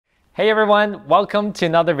Hey everyone, welcome to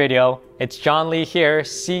another video. It's John Lee here,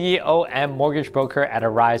 CEO and mortgage broker at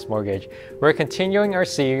Arise Mortgage. We're continuing our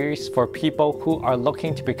series for people who are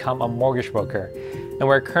looking to become a mortgage broker. And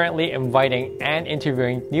we're currently inviting and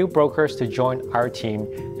interviewing new brokers to join our team,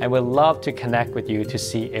 and we'd love to connect with you to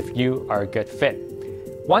see if you are a good fit.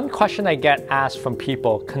 One question I get asked from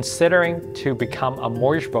people considering to become a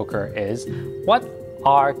mortgage broker is, what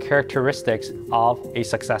are characteristics of a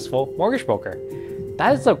successful mortgage broker?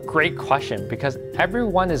 That is a great question because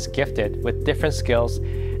everyone is gifted with different skills,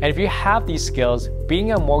 and if you have these skills,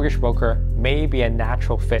 being a mortgage broker may be a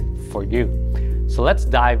natural fit for you. So let's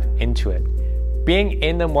dive into it. Being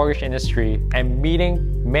in the mortgage industry and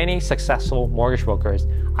meeting many successful mortgage brokers,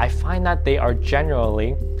 I find that they are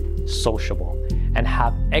generally sociable and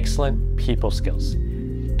have excellent people skills.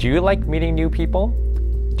 Do you like meeting new people?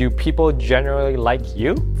 Do people generally like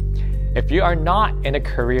you? If you are not in a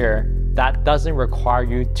career that doesn't require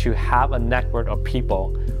you to have a network of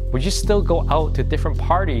people, would you still go out to different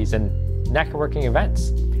parties and networking events?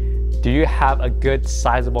 Do you have a good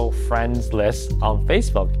sizable friends list on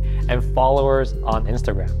Facebook and followers on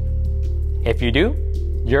Instagram? If you do,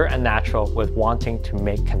 you're a natural with wanting to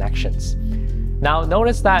make connections. Now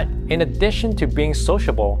notice that in addition to being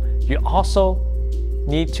sociable, you also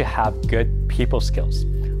need to have good people skills.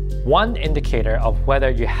 One indicator of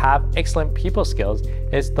whether you have excellent people skills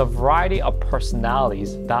is the variety of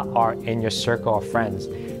personalities that are in your circle of friends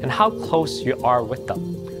and how close you are with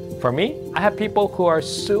them. For me, I have people who are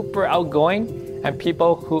super outgoing and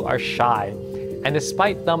people who are shy. And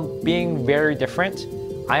despite them being very different,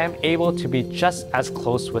 I am able to be just as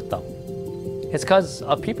close with them. It's because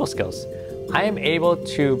of people skills. I am able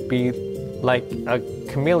to be like a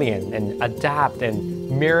chameleon and adapt and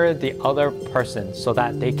mirror the other person so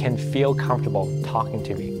that they can feel comfortable talking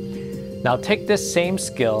to me. Now take this same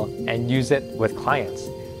skill and use it with clients.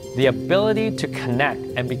 The ability to connect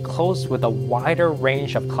and be close with a wider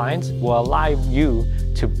range of clients will allow you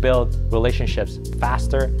to build relationships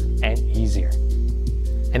faster and easier.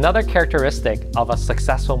 Another characteristic of a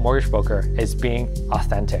successful mortgage broker is being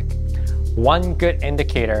authentic. One good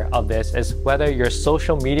indicator of this is whether your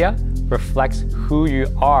social media reflects who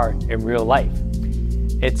you are in real life.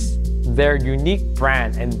 It's their unique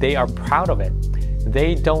brand and they are proud of it.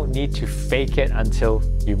 They don't need to fake it until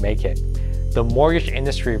you make it. The mortgage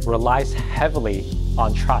industry relies heavily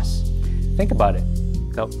on trust. Think about it.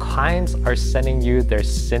 Now, clients are sending you their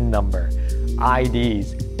SIN number,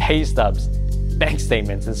 IDs, pay stubs, bank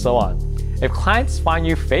statements, and so on. If clients find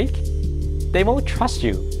you fake, they won't trust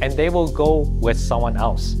you and they will go with someone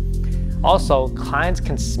else. Also, clients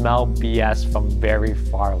can smell BS from very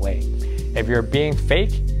far away. If you're being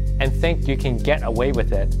fake and think you can get away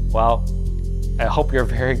with it, well, I hope you're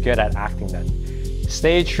very good at acting then.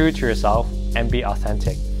 Stay true to yourself and be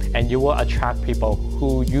authentic, and you will attract people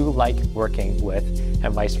who you like working with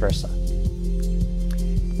and vice versa.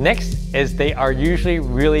 Next is they are usually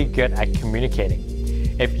really good at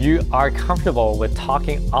communicating. If you are comfortable with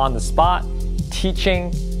talking on the spot,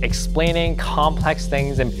 teaching, explaining complex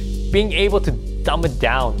things, and being able to dumb it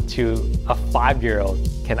down to a 5-year-old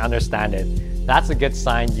can understand it, that's a good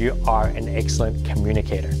sign you are an excellent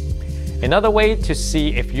communicator. Another way to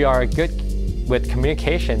see if you are good with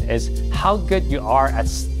communication is how good you are at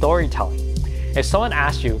storytelling. If someone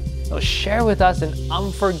asks you, share with us an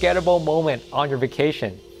unforgettable moment on your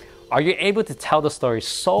vacation, are you able to tell the story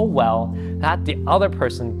so well that the other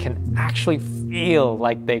person can actually feel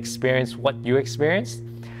like they experienced what you experienced?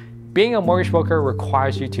 Being a mortgage broker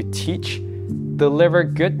requires you to teach, deliver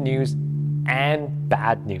good news and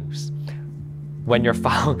bad news when your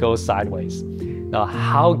file goes sideways. Now,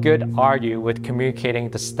 how good are you with communicating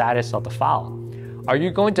the status of the file? Are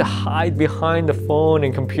you going to hide behind the phone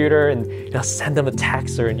and computer and send them a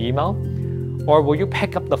text or an email? Or will you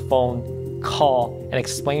pick up the phone, call, and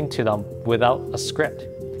explain to them without a script?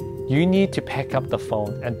 You need to pick up the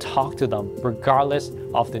phone and talk to them regardless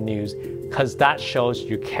of the news, because that shows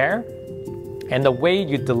you care, and the way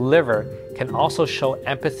you deliver can also show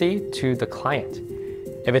empathy to the client.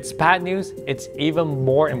 If it's bad news, it's even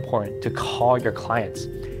more important to call your clients.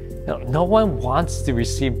 No one wants to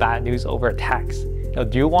receive bad news over a text.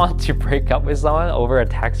 Do you want to break up with someone over a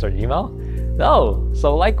text or email? No.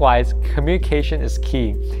 So likewise, communication is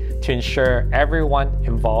key to ensure everyone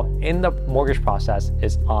involved in the mortgage process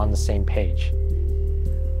is on the same page.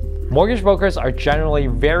 Mortgage brokers are generally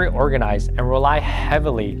very organized and rely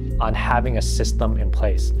heavily on having a system in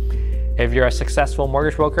place. If you're a successful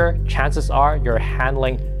mortgage broker, chances are you're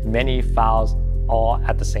handling many files all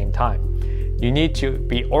at the same time. You need to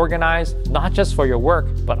be organized, not just for your work,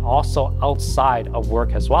 but also outside of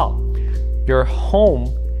work as well. Your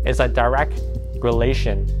home is a direct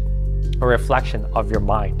relation or reflection of your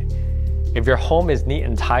mind. If your home is neat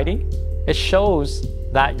and tidy, it shows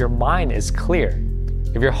that your mind is clear.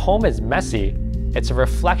 If your home is messy, it's a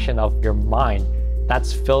reflection of your mind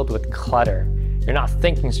that's filled with clutter. You're not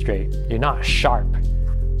thinking straight, you're not sharp.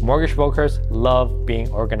 Mortgage brokers love being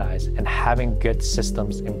organized and having good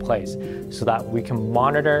systems in place so that we can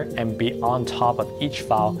monitor and be on top of each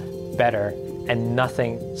file better and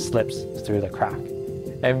nothing slips through the crack.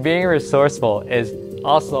 And being resourceful is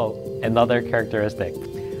also another characteristic.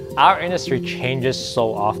 Our industry changes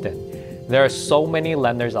so often. There are so many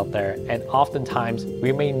lenders out there, and oftentimes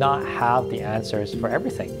we may not have the answers for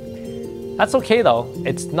everything. That's okay though.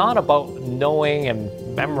 It's not about knowing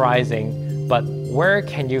and memorizing, but where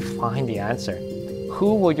can you find the answer?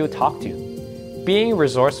 Who will you talk to? Being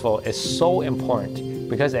resourceful is so important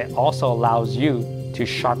because it also allows you to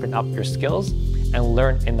sharpen up your skills and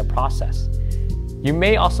learn in the process. You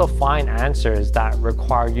may also find answers that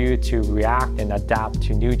require you to react and adapt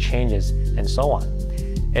to new changes and so on.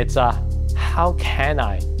 It's a how can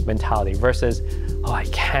I mentality versus, oh, I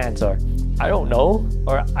can't, or I don't know,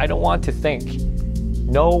 or I don't want to think.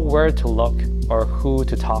 Know where to look or who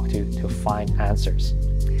to talk to find answers.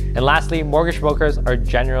 And lastly, mortgage brokers are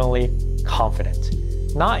generally confident.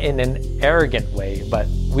 Not in an arrogant way, but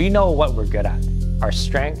we know what we're good at, our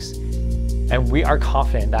strengths, and we are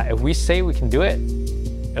confident that if we say we can do it,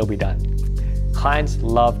 it'll be done. Clients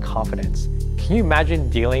love confidence. Can you imagine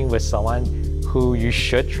dealing with someone who you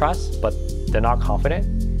should trust, but they're not confident?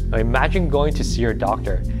 Now imagine going to see your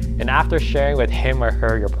doctor, and after sharing with him or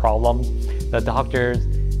her your problems, the doctor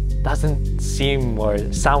doesn't seem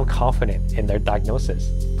or sound confident in their diagnosis.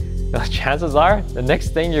 Now, chances are, the next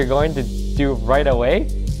thing you're going to do right away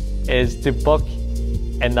is to book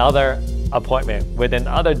another appointment with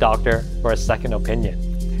another doctor for a second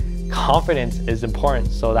opinion. Confidence is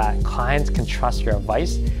important so that clients can trust your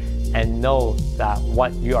advice and know that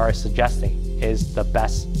what you are suggesting is the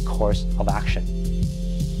best course of action.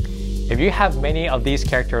 If you have many of these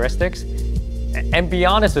characteristics, and be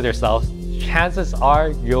honest with yourself, chances are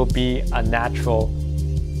you'll be a natural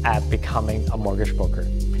at becoming a mortgage broker.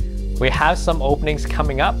 We have some openings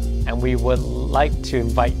coming up, and we would like to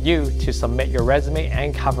invite you to submit your resume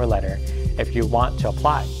and cover letter if you want to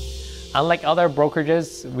apply. Unlike other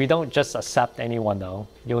brokerages, we don't just accept anyone though.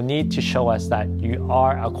 You'll need to show us that you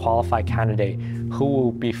are a qualified candidate who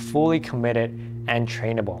will be fully committed and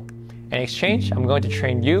trainable. In exchange, I'm going to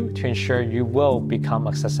train you to ensure you will become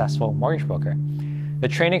a successful mortgage broker. The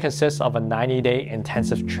training consists of a 90-day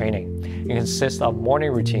intensive training. It consists of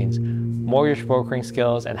morning routines, mortgage brokering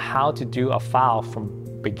skills, and how to do a file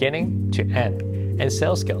from beginning to end, and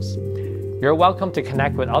sales skills. You're welcome to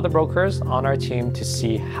connect with other brokers on our team to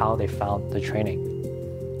see how they found the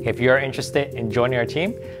training. If you're interested in joining our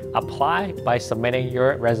team, apply by submitting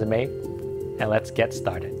your resume, and let's get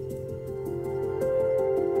started.